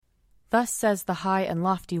Thus says the high and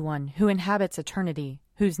lofty one, who inhabits eternity,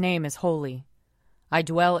 whose name is holy. I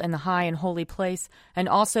dwell in the high and holy place, and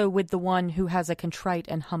also with the one who has a contrite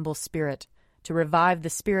and humble spirit, to revive the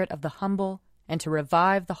spirit of the humble, and to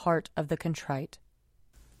revive the heart of the contrite.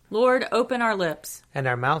 Lord, open our lips, and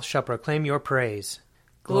our mouth shall proclaim your praise.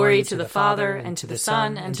 Glory to the Father, and to the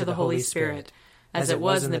Son, and to the Holy Spirit, as it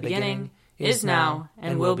was in the beginning, is now,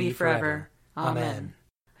 and will be forever. Amen.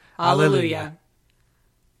 Alleluia.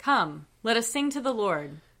 Come, let us sing to the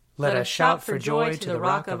Lord. Let us shout for joy to the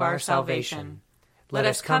rock of our salvation. Let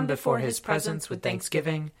us come before his presence with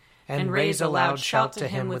thanksgiving, and raise a loud shout to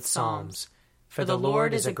him with psalms. For the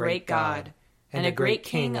Lord is a great God, and a great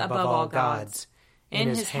King above all gods. In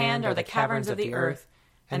his hand are the caverns of the earth,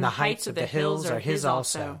 and the heights of the hills are his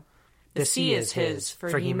also. The sea is his,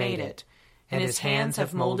 for he made it, and his hands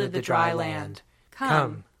have molded the dry land.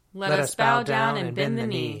 Come, let us bow down and bend the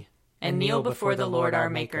knee, and kneel before the Lord our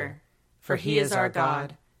Maker. For he is our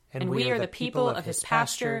God, and we are the people of his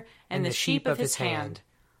pasture and the sheep of his hand.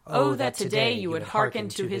 Oh, that today you would hearken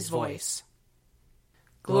to his voice.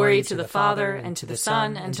 Glory to the Father, and to the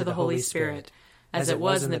Son, and to the Holy Spirit, as it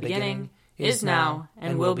was in the beginning, is now,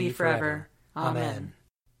 and will be forever. Amen.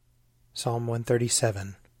 Psalm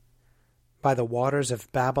 137. By the waters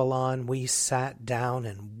of Babylon we sat down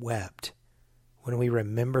and wept, when we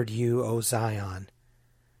remembered you, O Zion.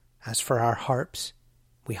 As for our harps,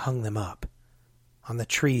 we hung them up on the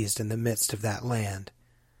trees in the midst of that land.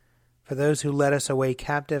 For those who led us away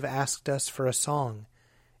captive asked us for a song,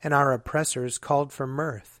 and our oppressors called for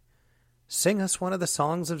mirth. Sing us one of the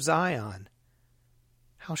songs of Zion.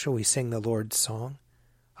 How shall we sing the Lord's song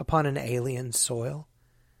upon an alien soil?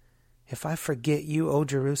 If I forget you, O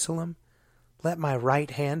Jerusalem, let my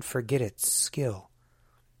right hand forget its skill.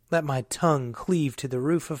 Let my tongue cleave to the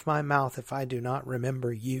roof of my mouth if I do not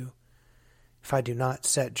remember you, if I do not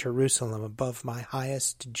set Jerusalem above my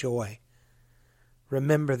highest joy.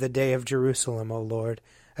 Remember the day of Jerusalem, O Lord,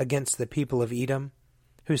 against the people of Edom,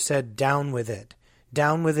 who said, down with it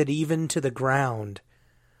even to the ground.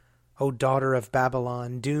 O daughter of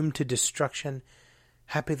Babylon, doomed to destruction,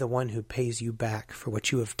 happy the one who pays you back for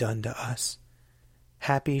what you have done to us.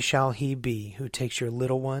 Happy shall he be who takes your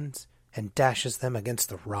little ones and dashes them against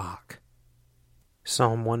the rock.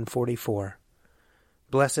 Psalm 144.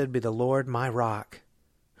 Blessed be the Lord my rock,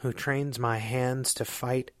 who trains my hands to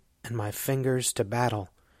fight and my fingers to battle,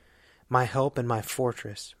 my help and my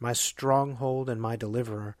fortress, my stronghold and my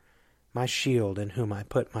deliverer, my shield in whom I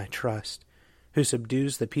put my trust, who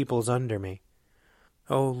subdues the peoples under me.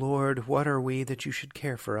 O Lord, what are we that you should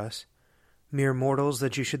care for us? Mere mortals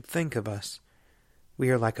that you should think of us. We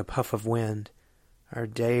are like a puff of wind. Our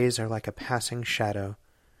days are like a passing shadow.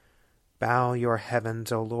 Bow your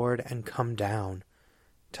heavens, O Lord, and come down.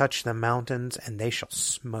 Touch the mountains, and they shall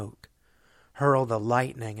smoke. Hurl the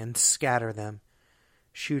lightning, and scatter them.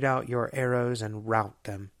 Shoot out your arrows, and rout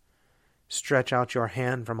them. Stretch out your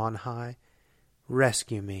hand from on high.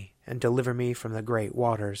 Rescue me, and deliver me from the great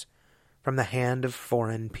waters, from the hand of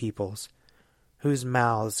foreign peoples, whose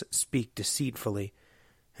mouths speak deceitfully,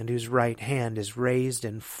 and whose right hand is raised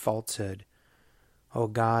in falsehood. O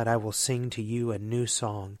God, I will sing to you a new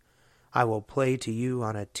song. I will play to you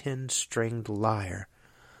on a 10-stringed lyre.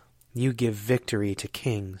 You give victory to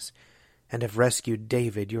kings, and have rescued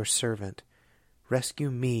David your servant. Rescue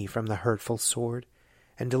me from the hurtful sword,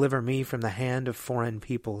 and deliver me from the hand of foreign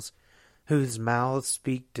peoples, whose mouths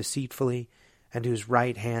speak deceitfully, and whose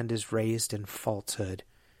right hand is raised in falsehood.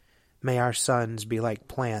 May our sons be like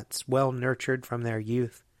plants well nurtured from their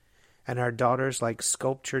youth, and our daughters like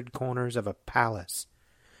sculptured corners of a palace.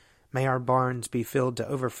 May our barns be filled to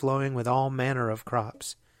overflowing with all manner of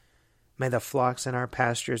crops. May the flocks in our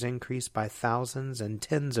pastures increase by thousands and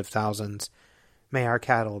tens of thousands. May our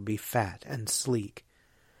cattle be fat and sleek.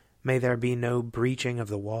 May there be no breaching of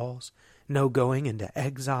the walls, no going into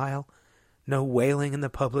exile, no wailing in the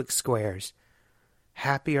public squares.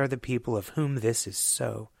 Happy are the people of whom this is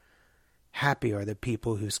so. Happy are the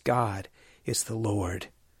people whose God is the Lord.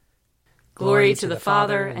 Glory to the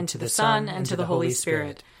Father, and to the Son, and to the Holy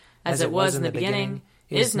Spirit, as it was in the beginning,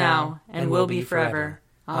 is now, and will be forever.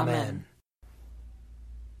 Amen.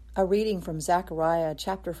 A reading from Zechariah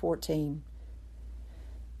chapter 14.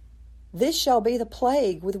 This shall be the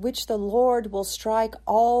plague with which the Lord will strike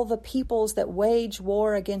all the peoples that wage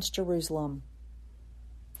war against Jerusalem.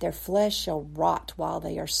 Their flesh shall rot while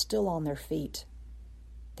they are still on their feet.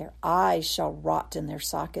 Their eyes shall rot in their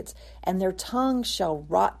sockets, and their tongues shall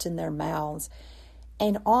rot in their mouths.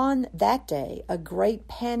 And on that day a great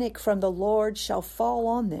panic from the Lord shall fall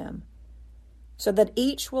on them, so that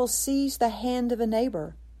each will seize the hand of a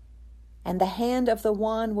neighbor. and the hand of the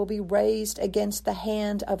one will be raised against the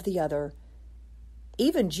hand of the other.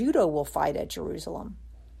 Even Judah will fight at Jerusalem.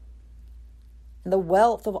 And the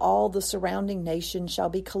wealth of all the surrounding nations shall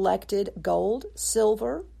be collected, gold,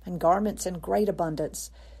 silver, and garments in great abundance.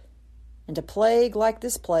 And a plague like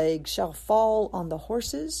this plague shall fall on the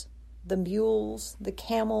horses, the mules, the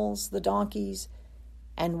camels, the donkeys,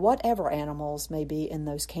 and whatever animals may be in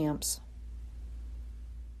those camps.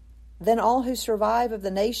 Then all who survive of the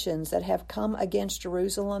nations that have come against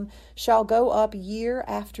Jerusalem shall go up year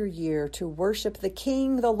after year to worship the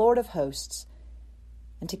King, the Lord of hosts,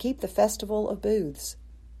 and to keep the festival of booths.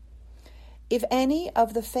 If any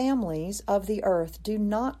of the families of the earth do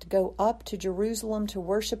not go up to Jerusalem to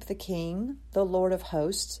worship the King, the Lord of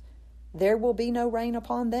hosts, there will be no rain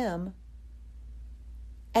upon them.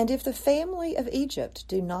 And if the family of Egypt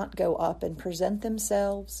do not go up and present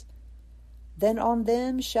themselves, then on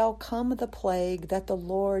them shall come the plague that the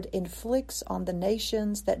Lord inflicts on the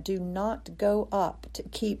nations that do not go up to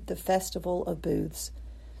keep the festival of booths.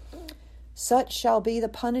 Such shall be the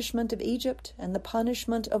punishment of Egypt and the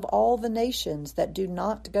punishment of all the nations that do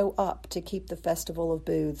not go up to keep the festival of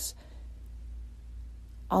booths.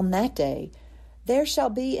 On that day there shall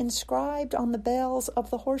be inscribed on the bells of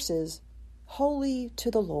the horses, Holy to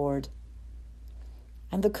the Lord.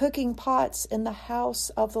 And the cooking pots in the house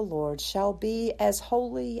of the Lord shall be as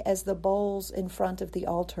holy as the bowls in front of the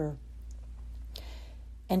altar.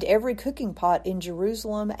 And every cooking pot in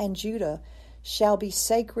Jerusalem and Judah shall be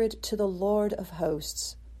sacred to the Lord of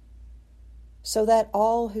hosts, so that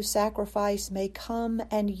all who sacrifice may come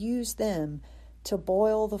and use them to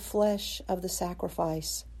boil the flesh of the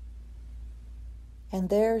sacrifice. And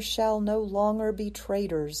there shall no longer be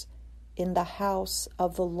traitors in the house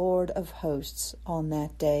of the Lord of hosts on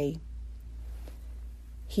that day.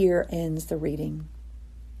 Here ends the reading.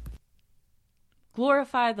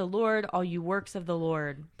 Glorify the Lord, all you works of the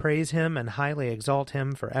Lord. Praise him and highly exalt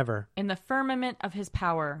him forever. In the firmament of his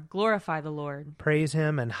power, glorify the Lord. Praise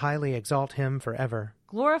him and highly exalt him forever.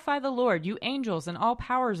 Glorify the Lord, you angels and all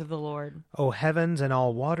powers of the Lord. O heavens and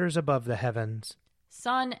all waters above the heavens.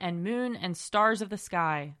 Sun and moon and stars of the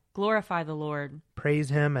sky, glorify the Lord. Praise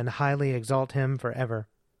him and highly exalt him forever.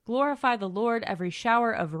 Glorify the Lord, every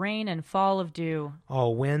shower of rain and fall of dew.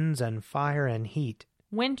 All winds and fire and heat.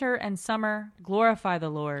 Winter and summer, glorify the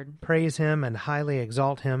Lord. Praise him and highly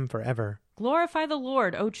exalt him forever. Glorify the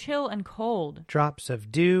Lord, O chill and cold. Drops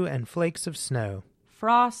of dew and flakes of snow.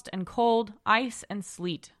 Frost and cold, ice and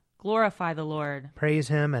sleet, glorify the Lord. Praise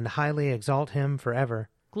him and highly exalt him forever.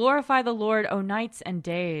 Glorify the Lord, O nights and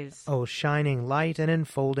days. O shining light and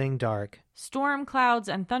enfolding dark. Storm clouds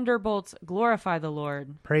and thunderbolts, glorify the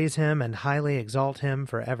Lord. Praise him and highly exalt him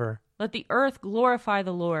forever. Let the earth glorify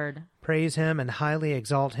the Lord. Praise him and highly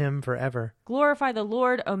exalt him forever. Glorify the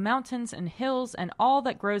Lord, O mountains and hills, and all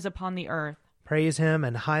that grows upon the earth. Praise him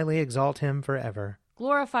and highly exalt him forever.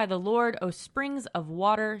 Glorify the Lord, O springs of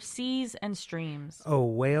water, seas and streams. O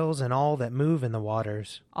whales and all that move in the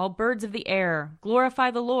waters. All birds of the air, glorify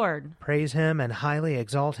the Lord. Praise him and highly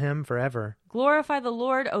exalt him forever. Glorify the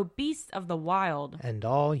Lord, O beasts of the wild. And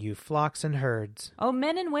all you flocks and herds. O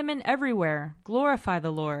men and women everywhere, glorify the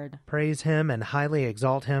Lord. Praise him and highly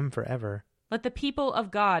exalt him forever. Let the people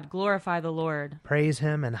of God glorify the Lord. Praise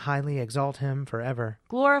him and highly exalt him forever.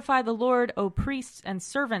 Glorify the Lord, O priests and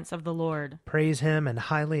servants of the Lord. Praise him and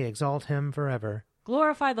highly exalt him forever.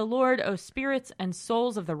 Glorify the Lord, O spirits and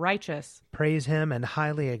souls of the righteous. Praise him and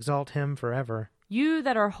highly exalt him forever. You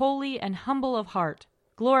that are holy and humble of heart,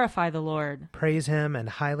 glorify the Lord. Praise him and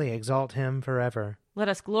highly exalt him forever. Let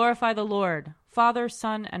us glorify the Lord, Father,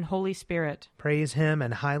 Son, and Holy Spirit. Praise him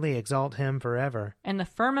and highly exalt him forever. In the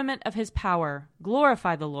firmament of his power,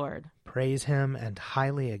 glorify the Lord. Praise him and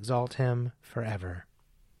highly exalt him forever.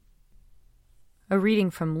 A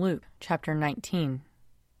reading from Luke, chapter 19.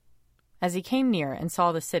 As he came near and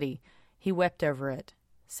saw the city, he wept over it,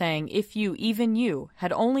 saying, If you, even you,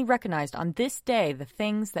 had only recognized on this day the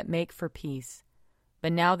things that make for peace.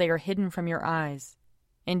 But now they are hidden from your eyes.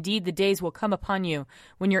 Indeed, the days will come upon you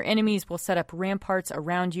when your enemies will set up ramparts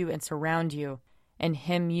around you and surround you, and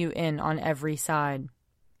hem you in on every side.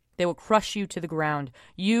 They will crush you to the ground,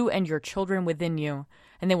 you and your children within you,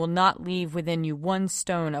 and they will not leave within you one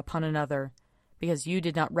stone upon another, because you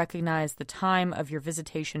did not recognize the time of your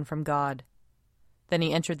visitation from God. Then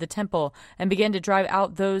he entered the temple and began to drive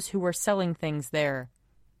out those who were selling things there.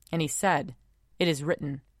 And he said, It is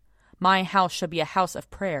written, My house shall be a house of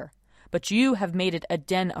prayer, but you have made it a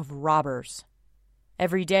den of robbers.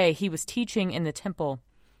 Every day he was teaching in the temple.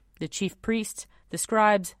 The chief priests, the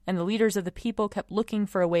scribes, and the leaders of the people kept looking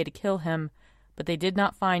for a way to kill him, but they did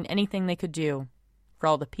not find anything they could do, for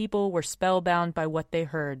all the people were spellbound by what they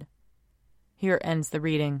heard. Here ends the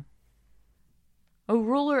reading. O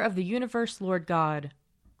ruler of the universe, Lord God,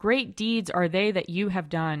 great deeds are they that you have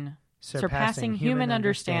done, surpassing human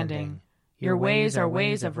understanding. Your ways are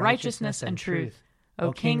ways of righteousness and truth,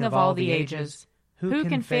 O King of all the ages. Who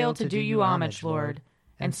can fail to do you homage, Lord,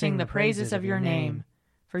 and sing the praises of your name?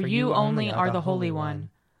 For you only are the Holy One.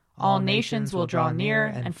 All nations will draw near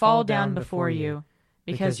and fall down before you,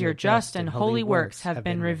 because your just and holy works have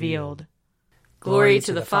been revealed. Glory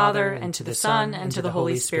to the Father, and to the Son, and to the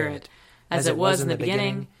Holy Spirit, as it was in the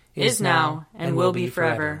beginning, is now, and will be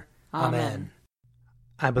forever. Amen.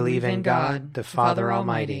 I believe in God, the Father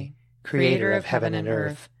Almighty, creator of heaven and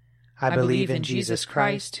earth. I believe in Jesus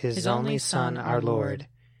Christ, his only Son, our Lord.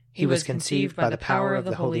 He was conceived by the power of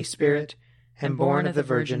the Holy Spirit and born of the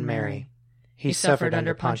Virgin Mary. He suffered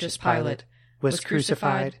under Pontius Pilate, was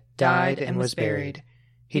crucified, died, and was buried.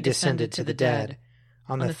 He descended to the dead.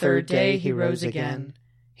 On the third day he rose again.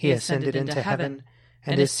 He ascended into heaven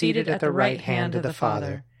and is seated at the right hand of the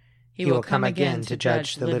Father. He will come again to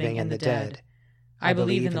judge the living and the dead. I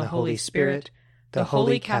believe in the Holy Spirit, the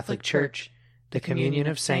Holy Catholic Church, the communion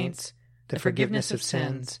of saints, the forgiveness of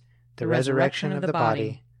sins, the resurrection of the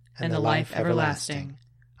body, and the life everlasting.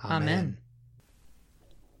 Amen.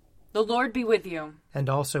 The Lord be with you. And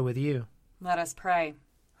also with you. Let us pray.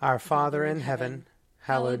 Our Father in heaven,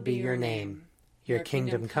 hallowed be your name. Your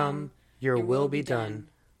kingdom come, your will be done,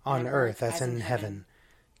 on earth as in heaven.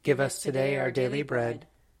 Give us today our daily bread.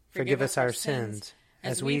 Forgive us our sins,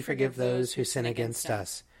 as we forgive those who sin against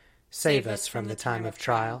us. Save us from the time of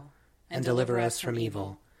trial, and deliver us from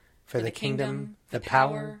evil. For the kingdom, the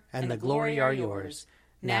power, and the glory are yours,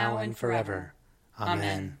 now and forever.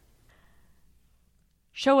 Amen.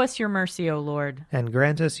 Show us your mercy, O Lord. And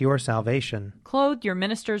grant us your salvation. Clothe your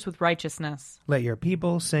ministers with righteousness. Let your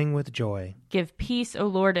people sing with joy. Give peace, O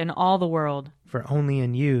Lord, in all the world. For only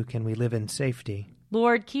in you can we live in safety.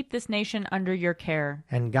 Lord, keep this nation under your care.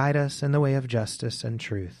 And guide us in the way of justice and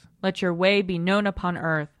truth. Let your way be known upon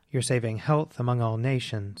earth. Your saving health among all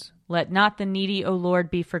nations. Let not the needy, O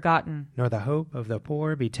Lord, be forgotten. Nor the hope of the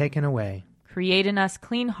poor be taken away. Create in us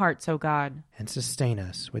clean hearts, O God. And sustain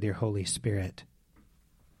us with your Holy Spirit.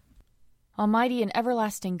 Almighty and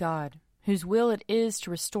everlasting God, whose will it is to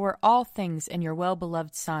restore all things in your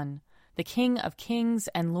well-beloved Son, the King of kings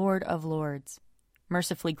and Lord of lords,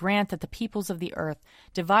 mercifully grant that the peoples of the earth,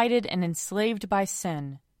 divided and enslaved by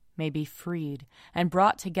sin, may be freed and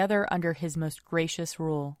brought together under his most gracious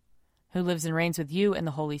rule, who lives and reigns with you in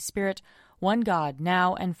the Holy Spirit, one God,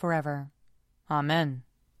 now and forever. Amen.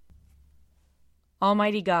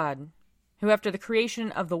 Almighty God, who after the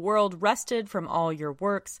creation of the world rested from all your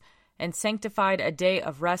works, and sanctified a day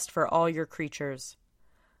of rest for all your creatures,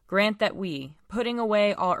 grant that we, putting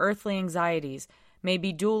away all earthly anxieties, may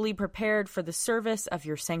be duly prepared for the service of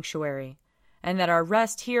your sanctuary, and that our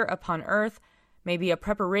rest here upon earth may be a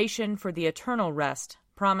preparation for the eternal rest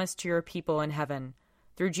promised to your people in heaven,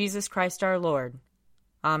 through Jesus Christ our Lord.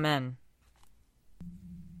 Amen.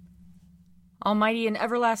 Almighty and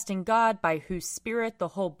everlasting God, by whose Spirit the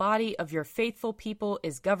whole body of your faithful people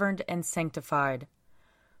is governed and sanctified,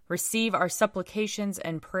 receive our supplications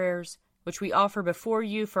and prayers, which we offer before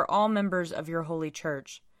you for all members of your holy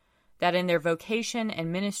church, that in their vocation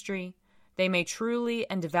and ministry they may truly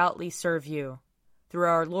and devoutly serve you, through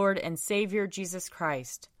our Lord and Savior Jesus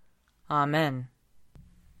Christ. Amen.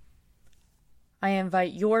 I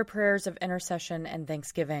invite your prayers of intercession and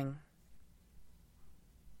thanksgiving.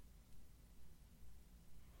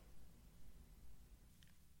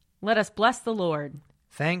 Let us bless the Lord.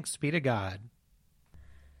 Thanks be to God.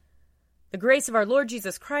 The grace of our Lord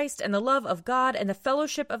Jesus Christ, and the love of God, and the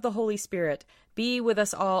fellowship of the Holy Spirit be with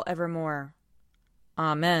us all evermore.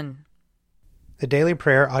 Amen. The Daily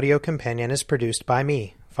Prayer audio companion is produced by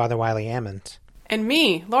me, Father Wiley Ammons. And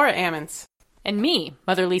me, Laura Ammons. And me,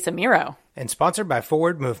 Mother Lisa Miro. And sponsored by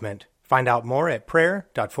Forward Movement. Find out more at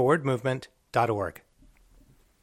prayer.forwardmovement.org.